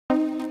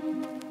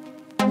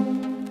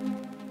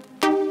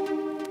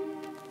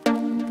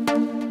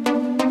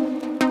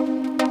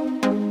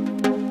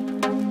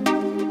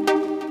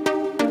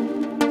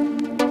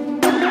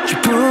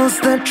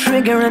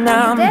trigger and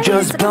I'm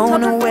just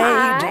blown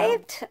away.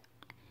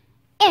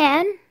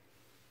 And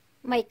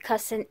my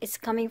cousin is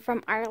coming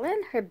from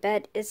Ireland. Her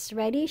bed is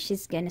ready.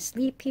 She's gonna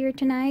sleep here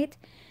tonight.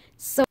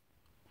 So,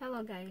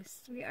 hello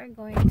guys. We are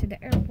going to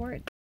the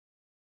airport.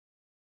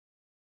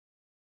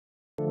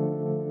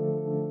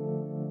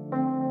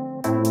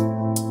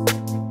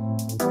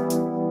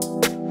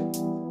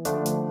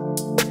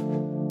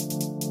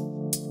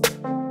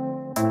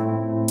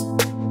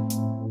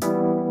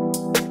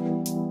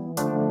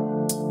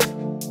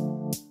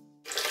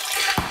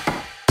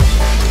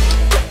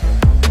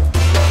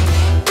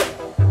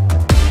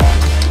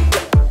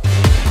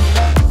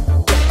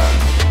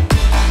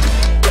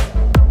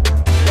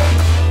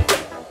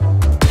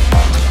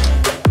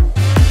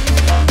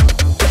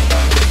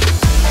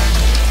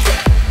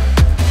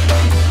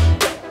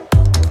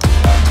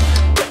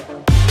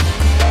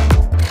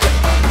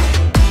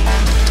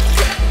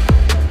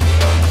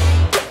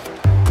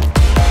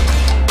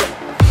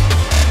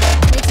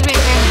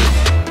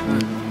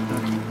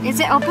 Is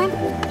it open?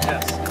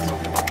 Yes, it's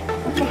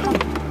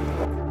open.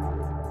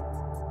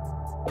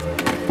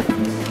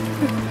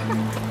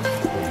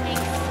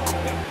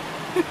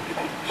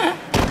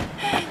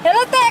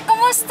 Hello, te!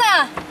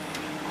 Kumusta?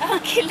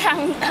 Okay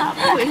lang,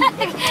 kapoy.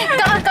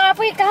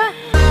 Kapoy ka?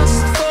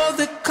 For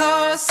the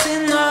cause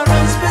in our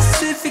own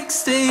specific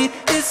state,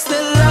 it's the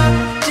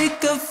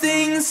logic of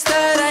things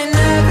that I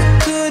never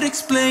could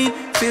explain.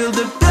 Fill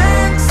the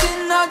blanks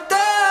in our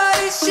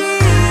dirty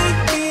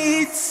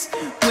sheets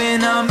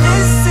when I'm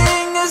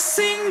missing a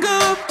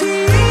single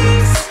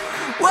piece.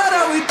 What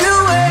are we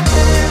doing?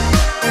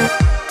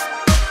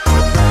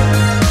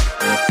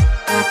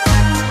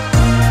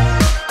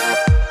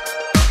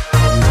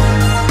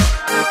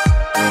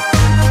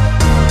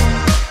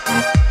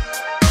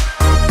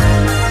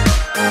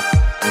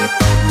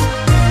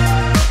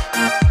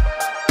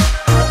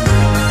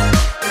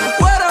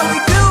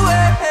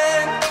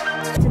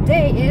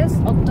 Today is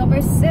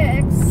October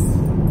 6th,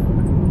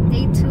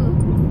 day 2.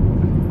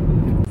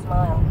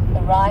 Mile.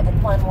 Arrive at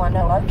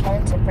 1100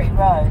 Canterbury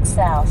Road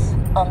South,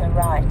 on the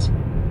right.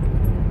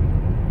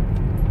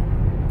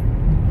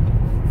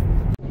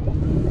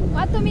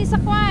 Ato mi sa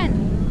kwan.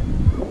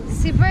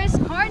 Sever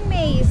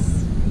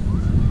sCornMaze.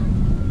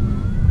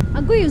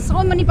 Agoy, yung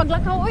saan man ni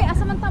paglakaw. Oy,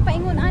 asa man ta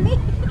paingon ani?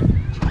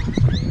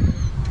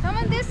 Come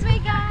on this way,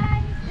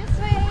 guys. This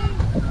way.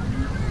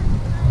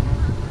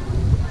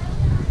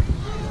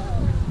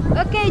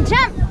 Okay,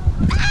 jump.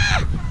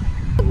 Ah!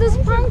 Those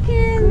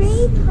pumpkins.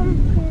 Great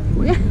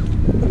pumpkins.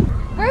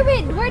 Where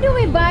do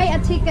we buy a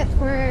ticket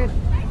for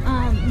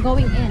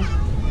going in?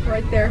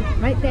 Right there.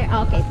 Right there.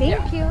 Okay,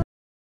 thank you.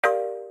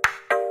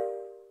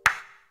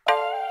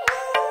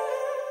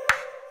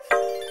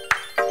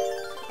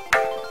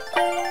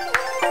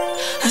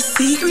 A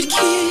secret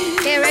kiss.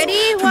 Okay,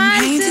 ready? From 1,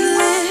 pain to 2.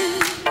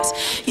 lips.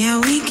 Yeah,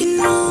 we can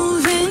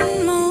move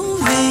and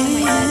move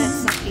it.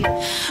 That's so cute.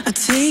 A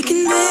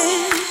taken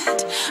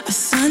bed, a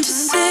sun to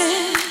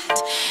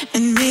set,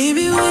 and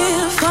maybe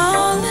we're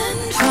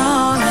falling,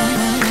 falling.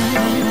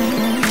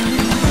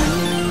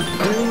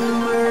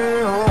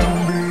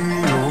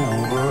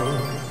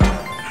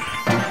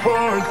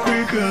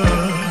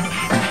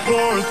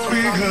 Before it's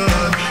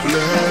begun,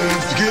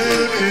 let's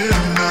get it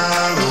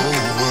not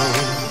over.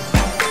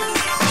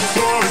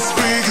 Before it's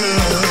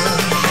begun.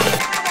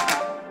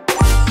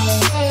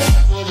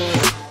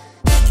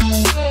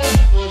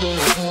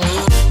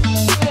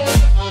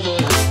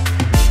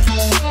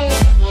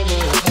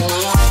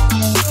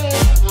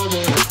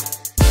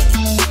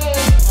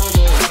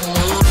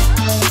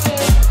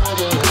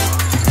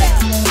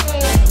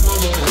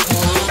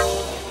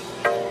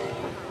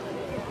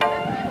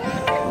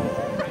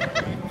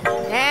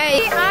 Hey,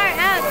 we are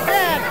at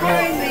the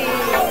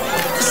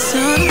sCornMaze. A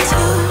sudden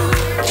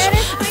touch, It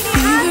is a pretty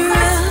fever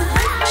hot.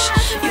 rush.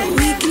 Yeah,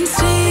 we can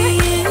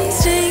stay in.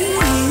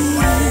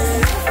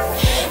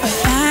 A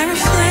fiery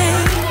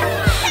flame,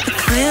 a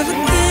clever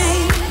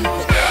game,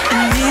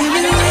 and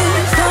maybe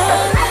we're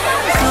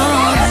falling,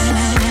 falling.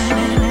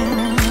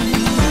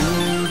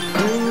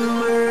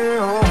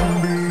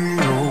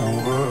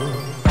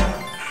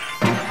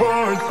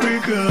 Before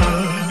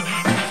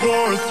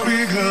it's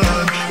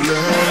begun,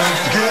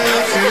 let's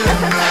get it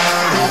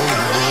not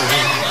over.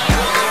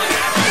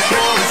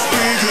 Before it's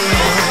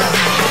begun.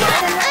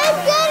 I'm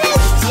gonna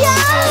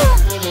jump!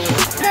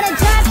 Gonna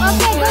jump?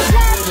 Okay, go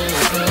jump!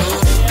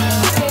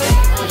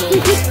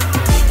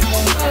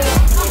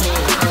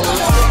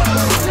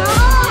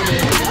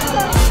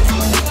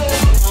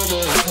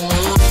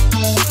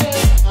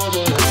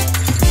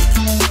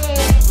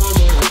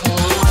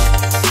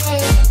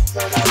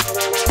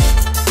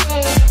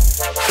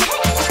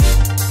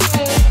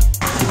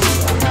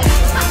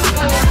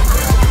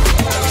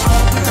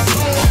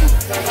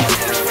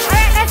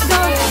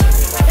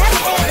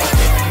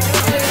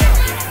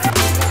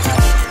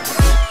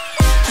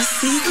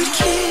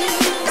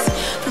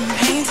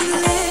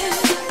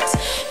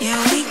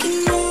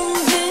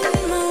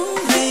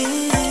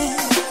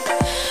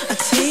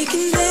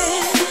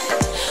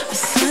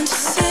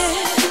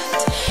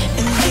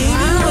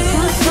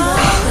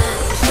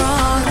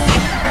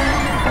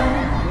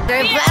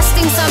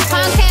 getting some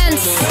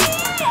pumpkins.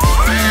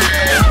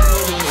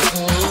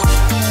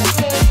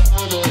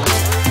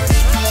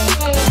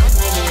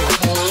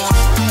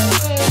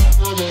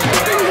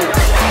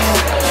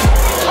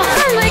 Oh,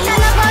 may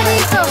kalabaw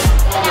dito.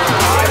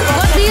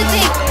 What do you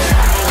think?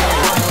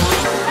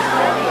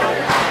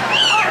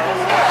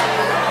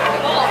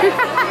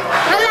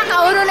 Wala,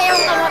 kauno na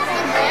yung kamot.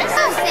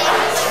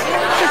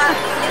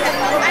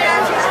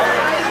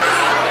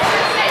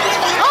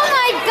 Oh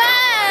my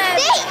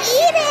God! They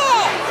eat it!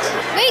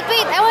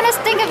 Wait, I want to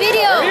take a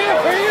video.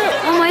 For you.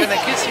 Oh my. I'm gonna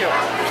kiss you.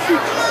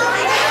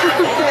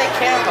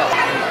 Careful.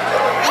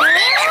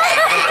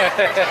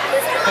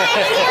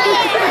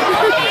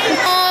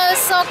 Oh,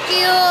 so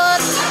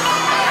cute.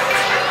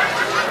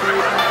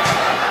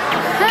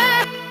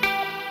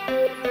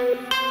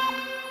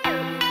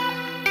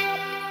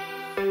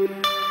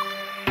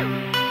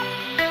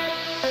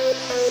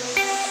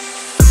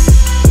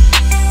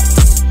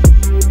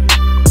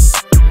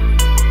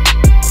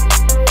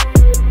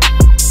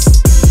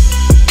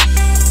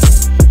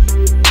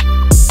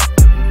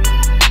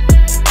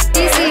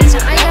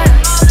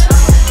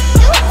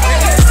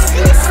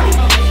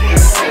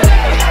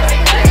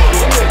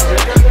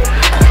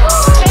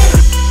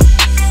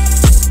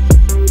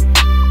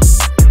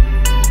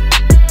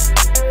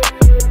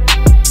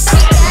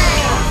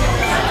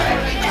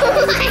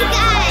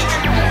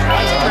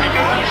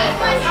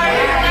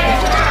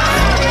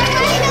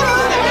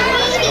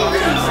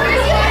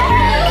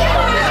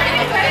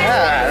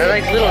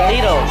 Little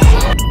needles.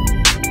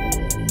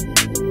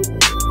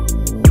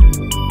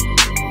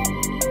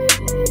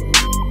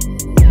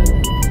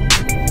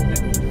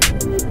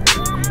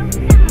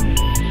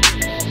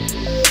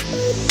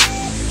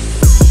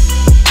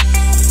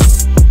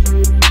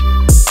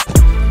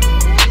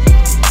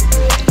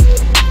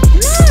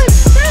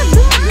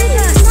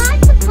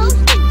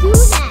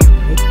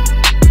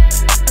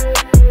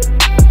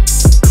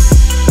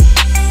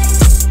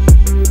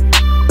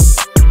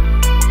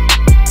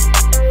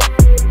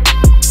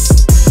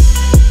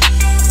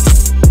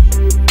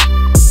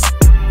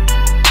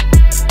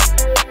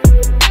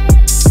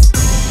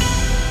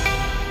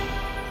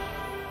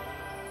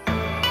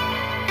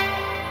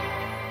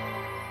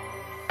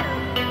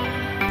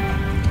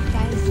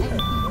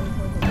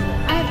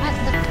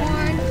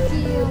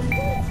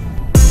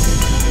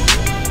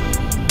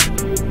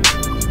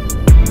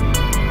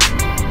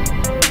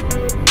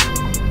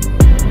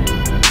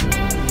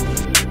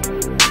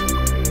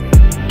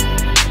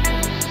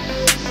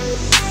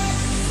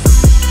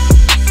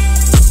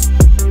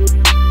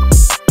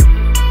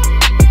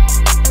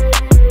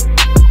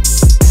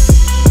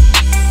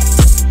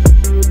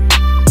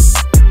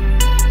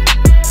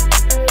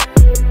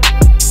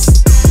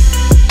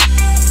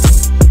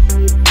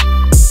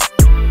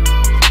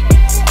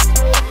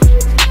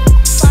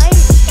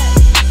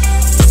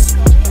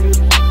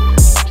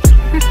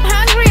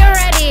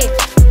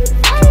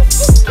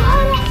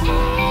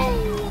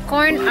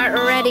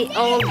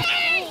 Old.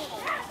 Okay,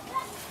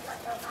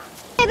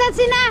 that's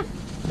enough.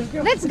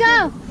 Let's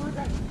go.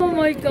 Oh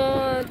my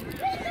God.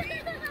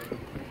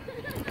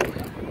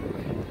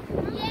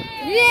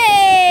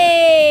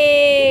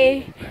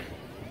 Yay!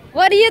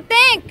 What do you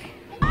think?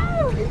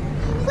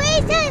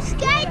 Please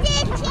subscribe to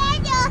the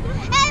channel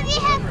and we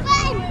have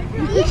fun.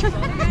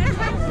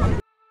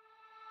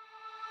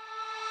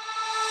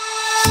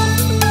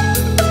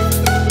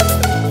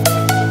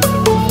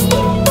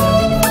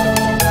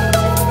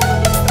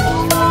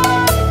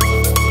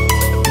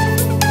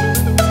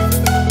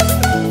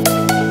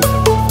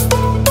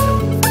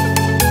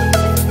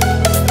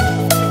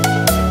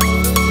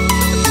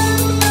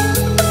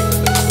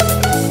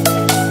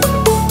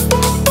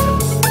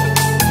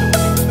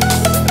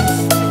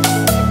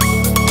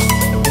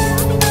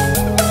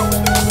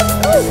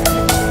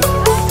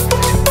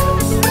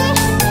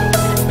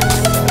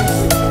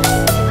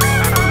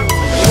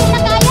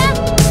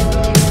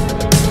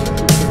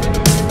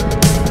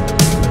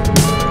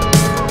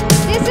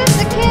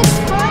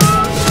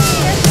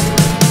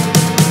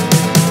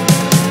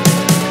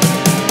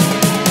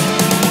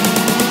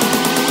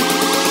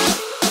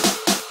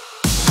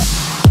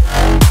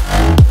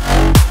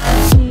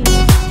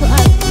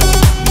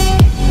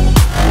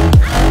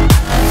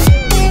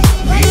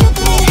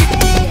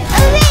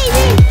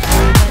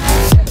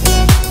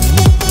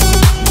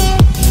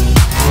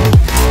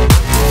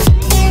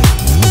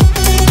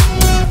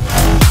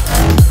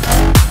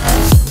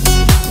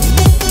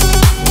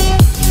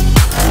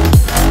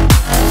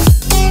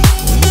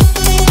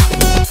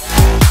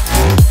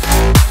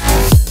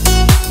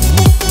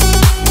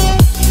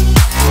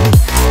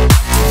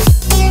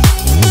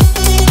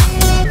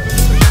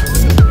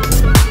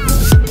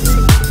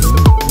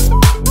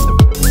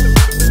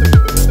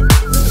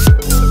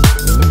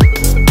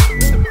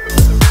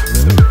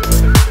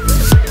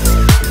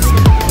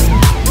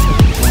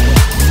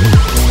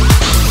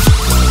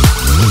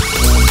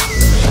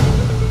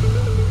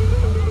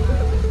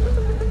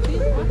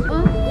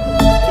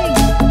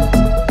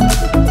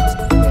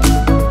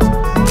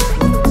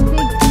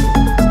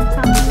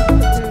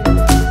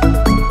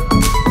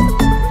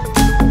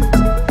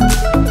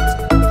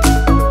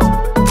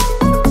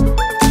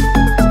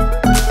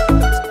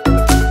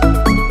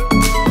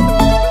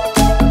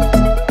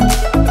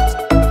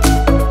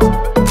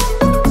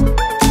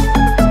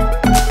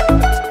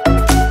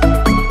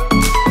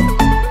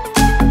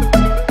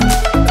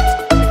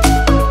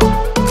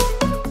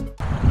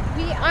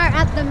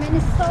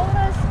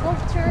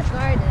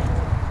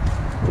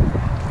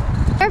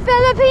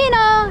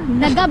 Filipino!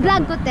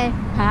 Naga-vlog ko, te.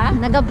 Ha?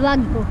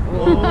 Naga-vlog ko.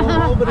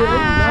 Oh,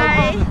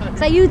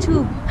 Sa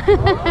YouTube.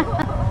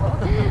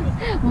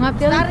 Mga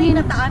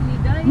Filipino.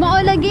 Mao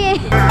lagi.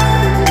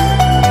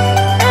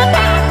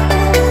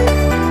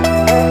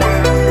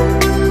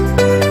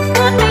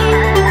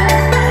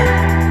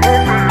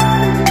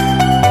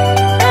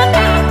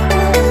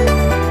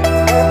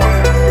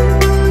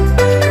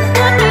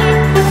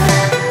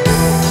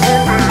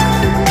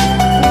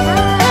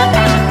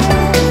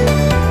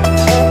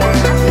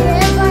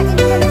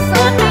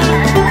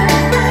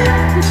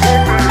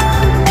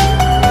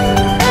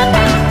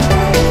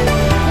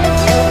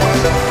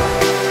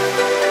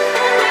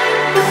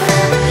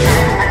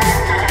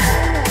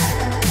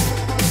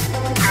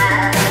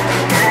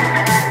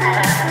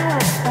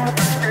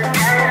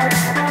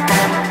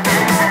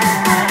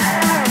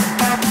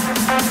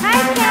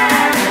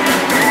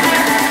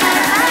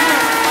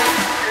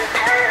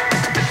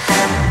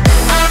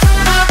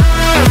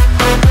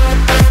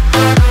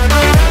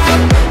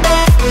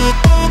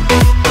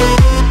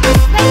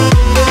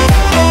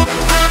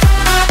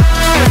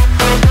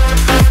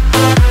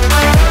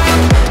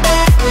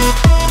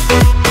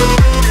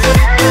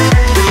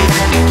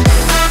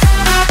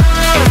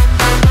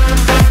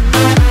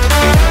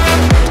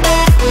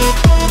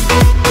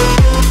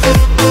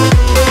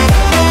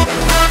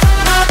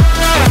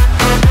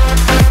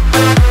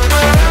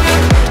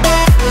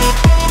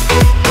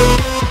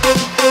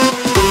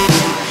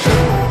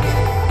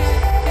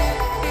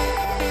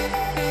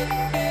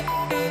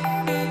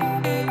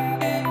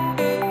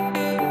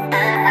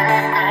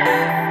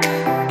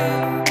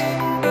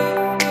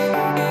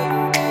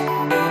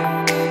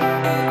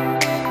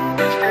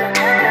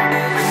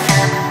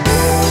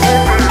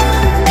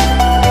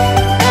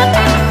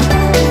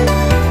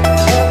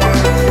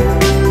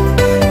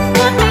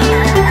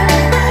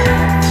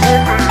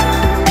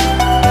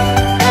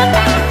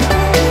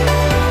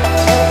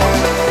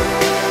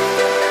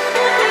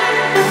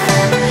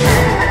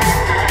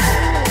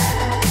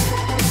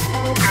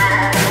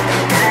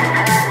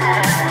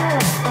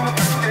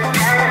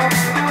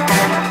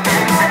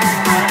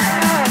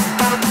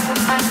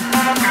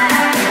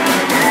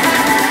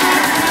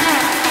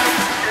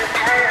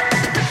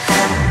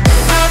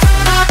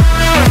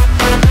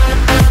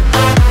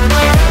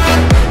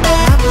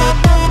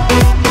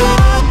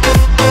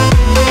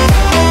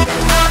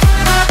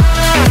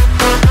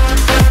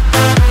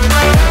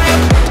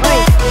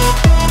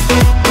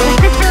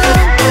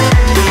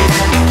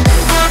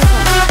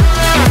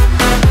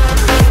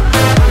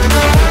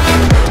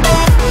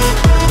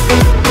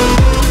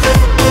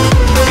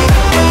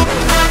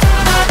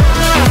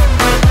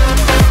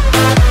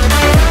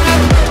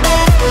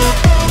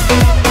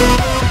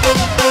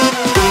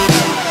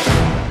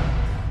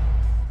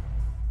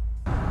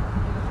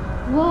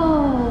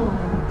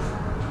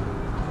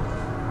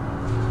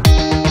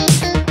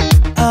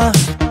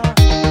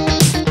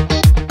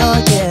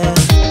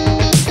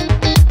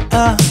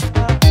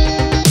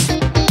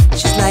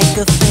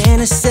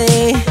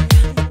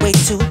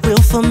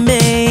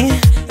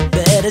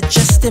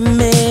 just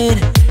admit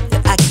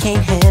that I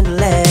can't handle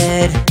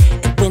it.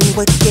 And when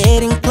we're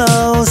getting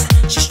close,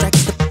 she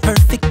strikes the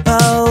perfect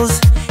pose.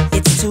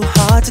 It's too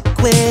hard to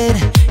quit,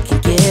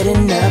 can't get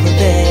enough of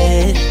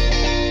it.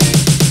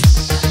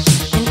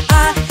 And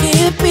I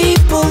hear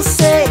people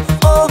say,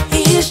 oh,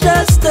 he's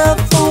just a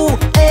fool,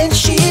 and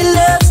she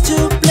loves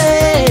to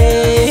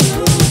play.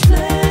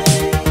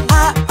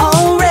 I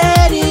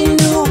already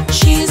knew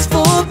she's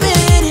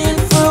forbidden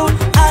fruit.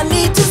 I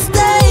need to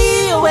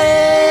stay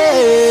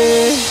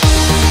away.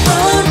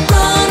 Run,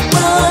 run,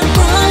 run,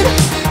 run.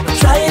 I'm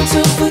trying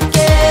to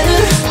forget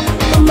her,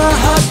 but my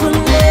heart will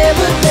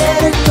never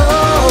let her go.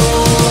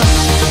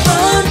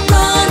 Run,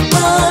 run,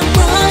 run,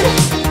 run.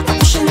 I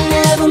wish I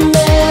never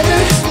met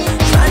her.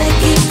 Trying to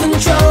keep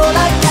control,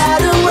 I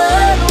gotta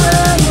run,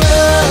 run,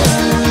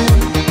 run.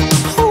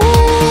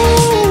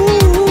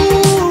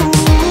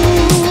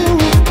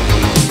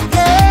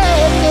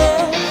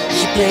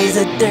 She plays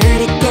a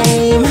dirty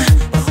game.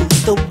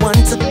 Who's the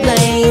one to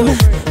blame?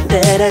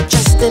 Better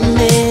just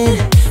admit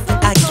that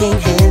I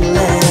can't handle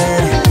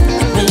it.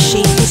 And when she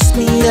hits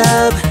me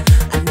up,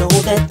 I know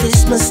that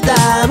this must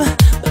stop,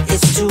 but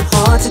it's too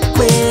hard to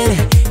quit.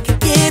 Can't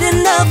get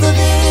enough of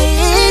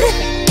it.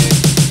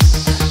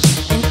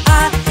 And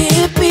I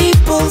hear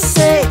people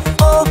say,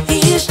 oh,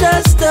 he's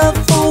just a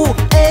fool,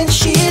 and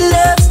she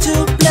loves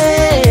to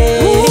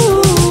play.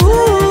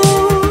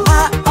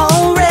 I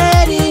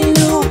already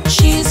knew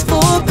she's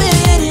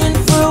forbidden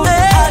fruit.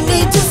 I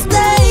need to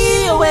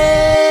stay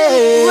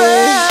away.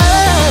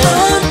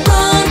 Run,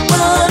 run,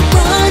 run,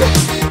 run.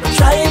 I'm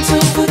trying to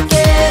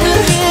forget her,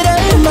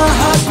 but my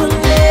heart will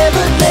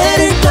never let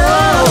her go.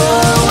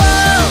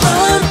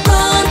 Run,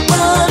 run,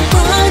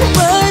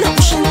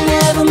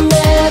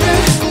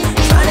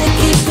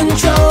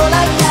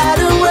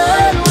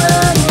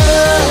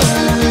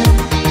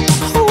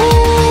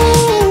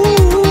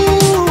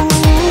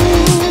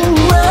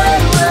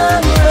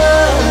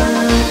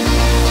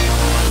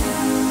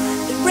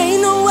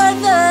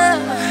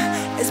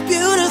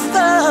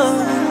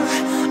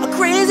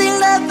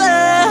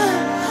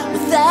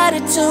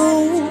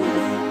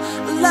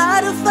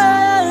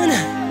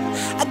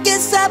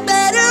 guess I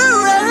better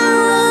run.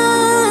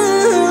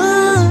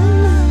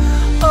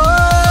 Oh,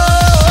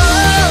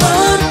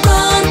 run,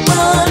 run,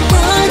 run,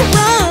 run,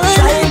 run.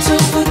 Trying to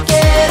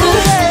forget her,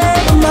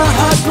 but my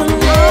heart will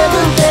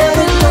never let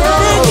it go.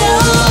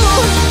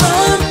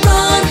 Run,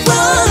 run,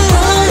 run,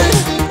 run.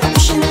 I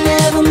wish I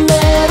never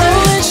met her.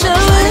 Wish I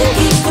would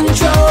keep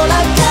control.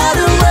 I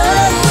gotta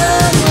run,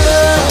 run,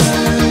 run.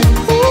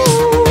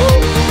 Ooh,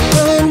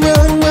 run,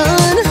 run,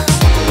 run.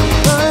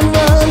 Run,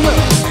 run, run.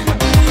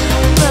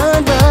 Run,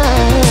 run,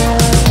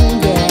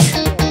 yeah.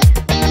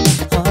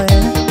 Oh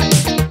yeah.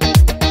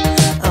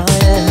 Oh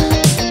yeah.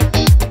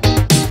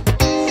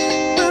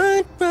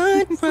 Run, run,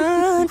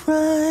 run,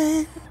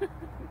 run.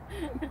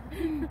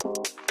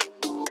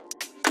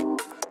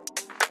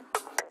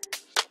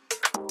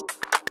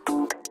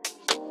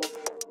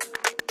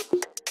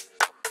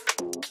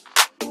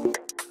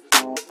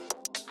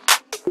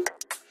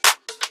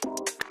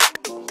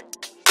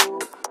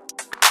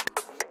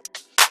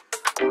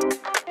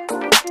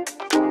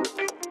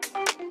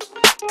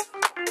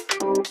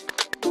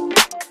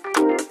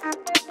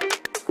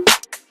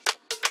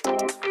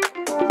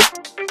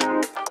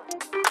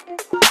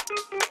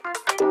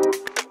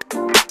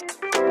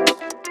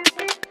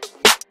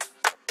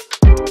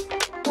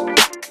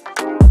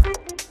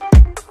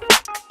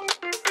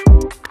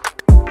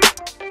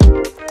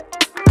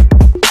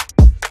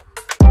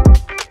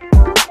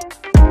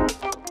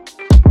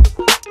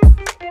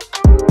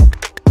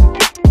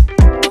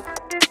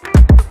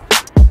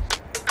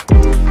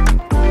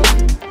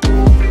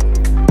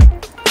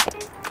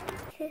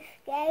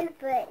 Subscribe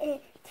button,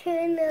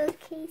 turn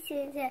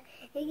notifications on,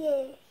 and get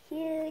a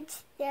huge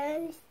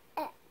thumbs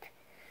up.